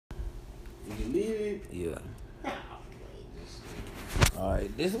it? Yeah.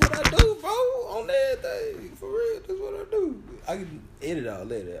 Alright, this is what I do, bro. On everything. For real, this is what I do. I can edit all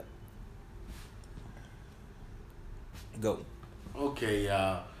that out. Go. Okay,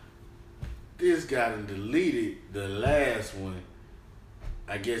 y'all. This guy done deleted the last one.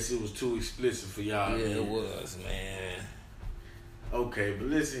 I guess it was too explicit for y'all. Yeah, it was, man. Okay, but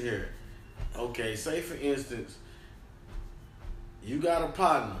listen here. Okay, say for instance, you got a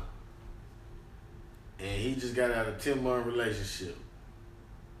partner, and he just got out of a 10-month relationship.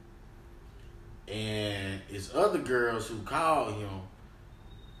 And it's other girls who call him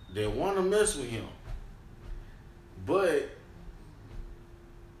that want to mess with him. But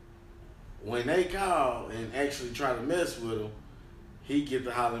when they call and actually try to mess with him, he get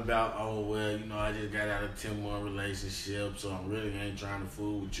to hollering about, oh, well, you know, I just got out of a 10-month relationship, so I really ain't trying to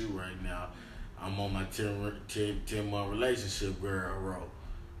fool with you right now. I'm on my 10-month relationship girl roll.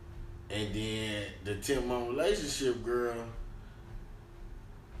 And then the 10-month relationship girl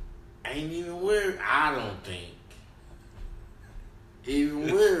ain't even worried, I don't think,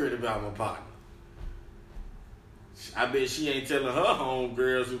 even worried about my partner. I bet she ain't telling her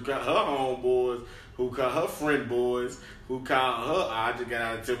homegirls who got her homeboys, who call her friend boys, who call her, I just got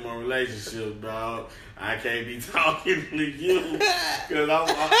out of a 10-month relationship, dog. I can't be talking to you because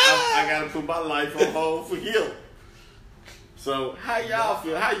I got to put my life on hold for him. So how y'all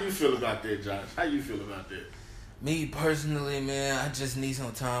feel? How you feel about that, Josh? How you feel about that? Me personally, man, I just need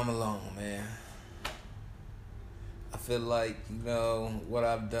some time alone, man. I feel like, you know, what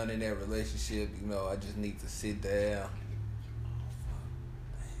I've done in that relationship, you know, I just need to sit down.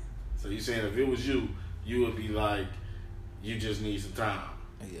 So you saying if it was you, you would be like, you just need some time.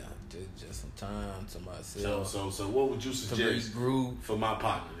 Yeah, just some time to myself. So what would you suggest to regroup for my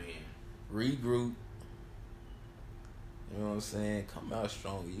partner then? Regroup. You know what I'm saying? Come out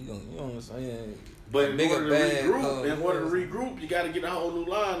stronger. You know what I'm saying? But in order to regroup, you got to get a whole new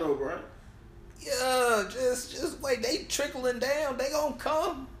line over, right? Yeah, just wait. They trickling down. They gonna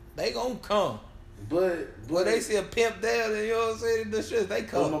come. But they see a pimp there, you know what I'm saying? The shit, they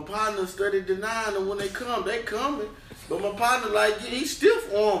come. But my partner study denying them when they come. They coming. But my partner like, he's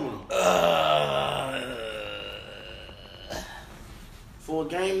stiff arming them. For a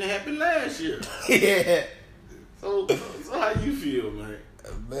game that happened last year. Yeah. So how you feel, man?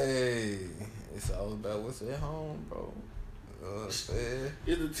 Man, it's all about what's at home, bro. It's the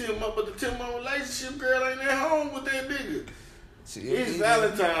 10-month, but the 10-month relationship girl ain't at home with that nigga. It's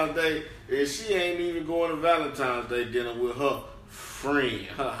Valentine's Day, and she ain't even going to Valentine's Day dinner with her friend,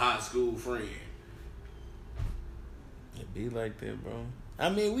 her high school friend. It be like that, bro. I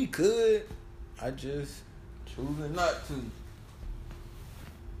mean, we could. I just choosing not to.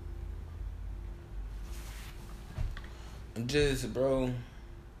 Just, bro,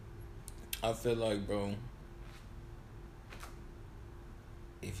 I feel like, bro,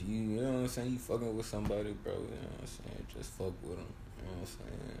 if you know what I'm saying, you fucking with somebody, bro, you know what I'm saying, just fuck with them, you know what I'm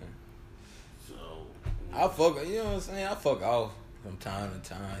saying. So, I fuck, you know what I'm saying, I fuck off from time to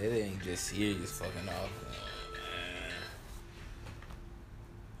time. It ain't just serious fucking off,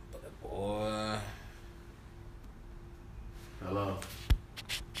 but boy. Hello.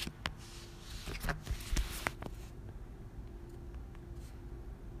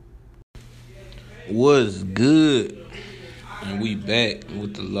 What's good? And we back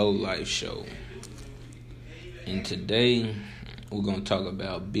with the Low Life Show. And today we're gonna talk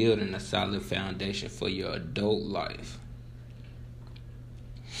about building a solid foundation for your adult life.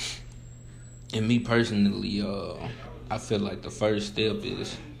 And me personally, I feel like the first step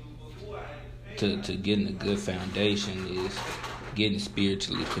is to getting a good foundation is getting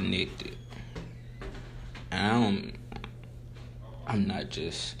spiritually connected. And I'm not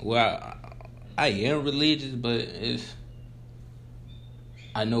just, well, I am religious, but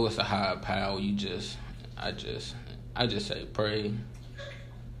I know it's a higher power. I just say pray,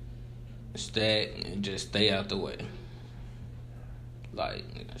 stack, and just stay out the way. Like,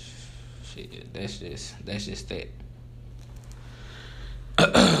 shit, that's just that.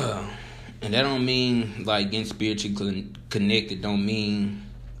 And that don't mean like getting spiritually connected. Don't mean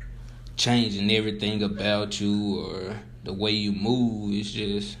changing everything about you or the way you move. It's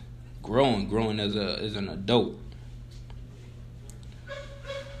just growing as an adult.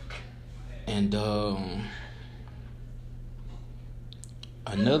 And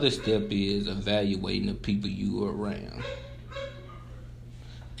another step is evaluating the people you are around.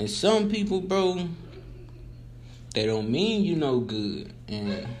 And some people, bro, they don't mean you no good,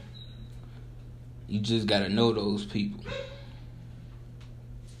 and you just gotta know those people.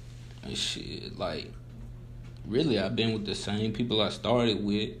 And shit, like, really, I've been with the same people I started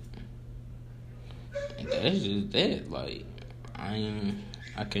with. That's just that. Like,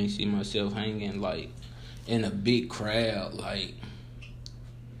 I can't see myself hanging like in a big crowd. Like,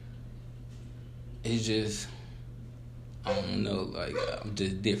 it's just, I don't know. Like, I'm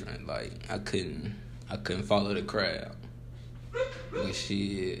just different. Like, I couldn't follow the crowd. But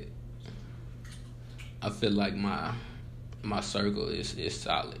shit, I feel like my circle is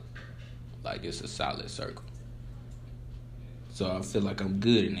solid. Like, it's a solid circle. So I feel like I'm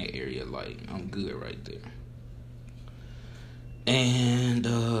good in that area. Like, I'm good right there. And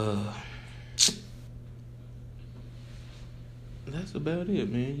that's about it,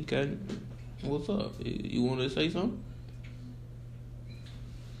 man. You got, what's up? You want to say something?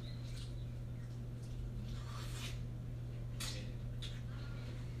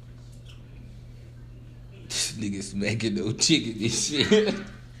 This nigga smacking no chicken and shit.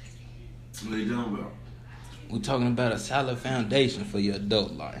 What are you talking about? We're talking about a solid foundation for your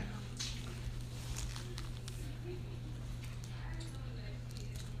adult life.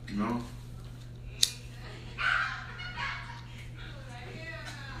 No?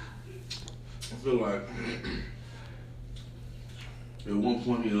 I feel like at one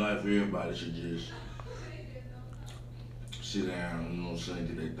point in your life, everybody should just sit down, you know what I'm saying,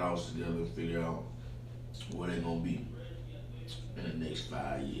 get their thoughts together and figure out where they're going to be in the next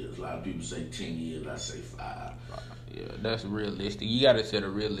 5 years. A lot of people say 10 years, I say 5. Yeah, that's realistic. You gotta set a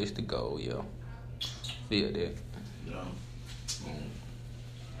realistic goal, yo. Feel that. Yeah.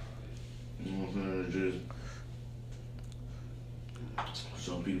 You know what I'm saying? Just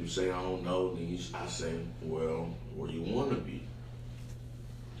some people say I don't know, then I say, well, where you want to be?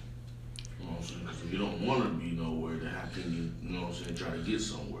 You know what I'm saying? Because if you don't want to be nowhere, then how can you know what I'm saying, try to get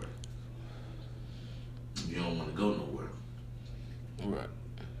somewhere? If you don't want to go nowhere. Right.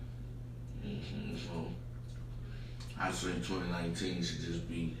 So I say 2019 should just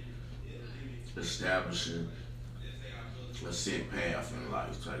be establishing a set path in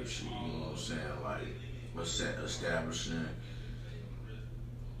life type shit. You know what I'm saying? Like establishing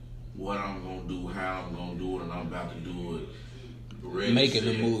what I'm gonna do, how I'm gonna do it, and I'm about to do it. Making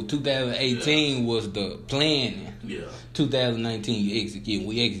the move. 2018 was the planning. Yeah. 2019 you execute.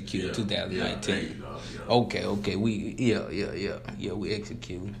 We executed 2019. Yeah, there you go. Yeah. Okay. We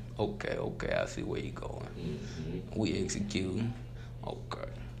execute. Okay. I see where you going. Mm-hmm. We execute. Okay.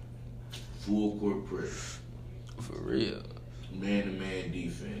 Full court press. For real. Man-to-man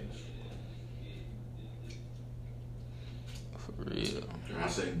defense. For real. And I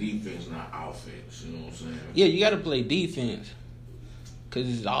say defense, not offense. You know what I'm saying? Yeah, you gotta play defense. Cause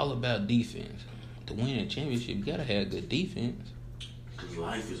it's all about defense. To win a championship, you gotta have good defense. Cause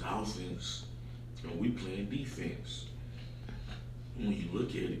life is offense, and we playing defense. When you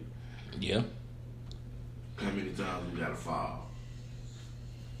look at it, Yeah. how many times we gotta fall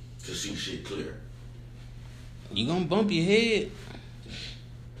to see shit clear? You gonna bump your head.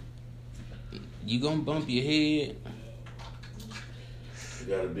 You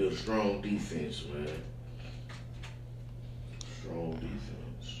gotta build strong defense, man. Strong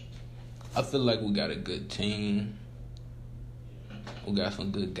defense. I feel like we got a good team. We got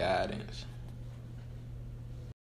some good guidance.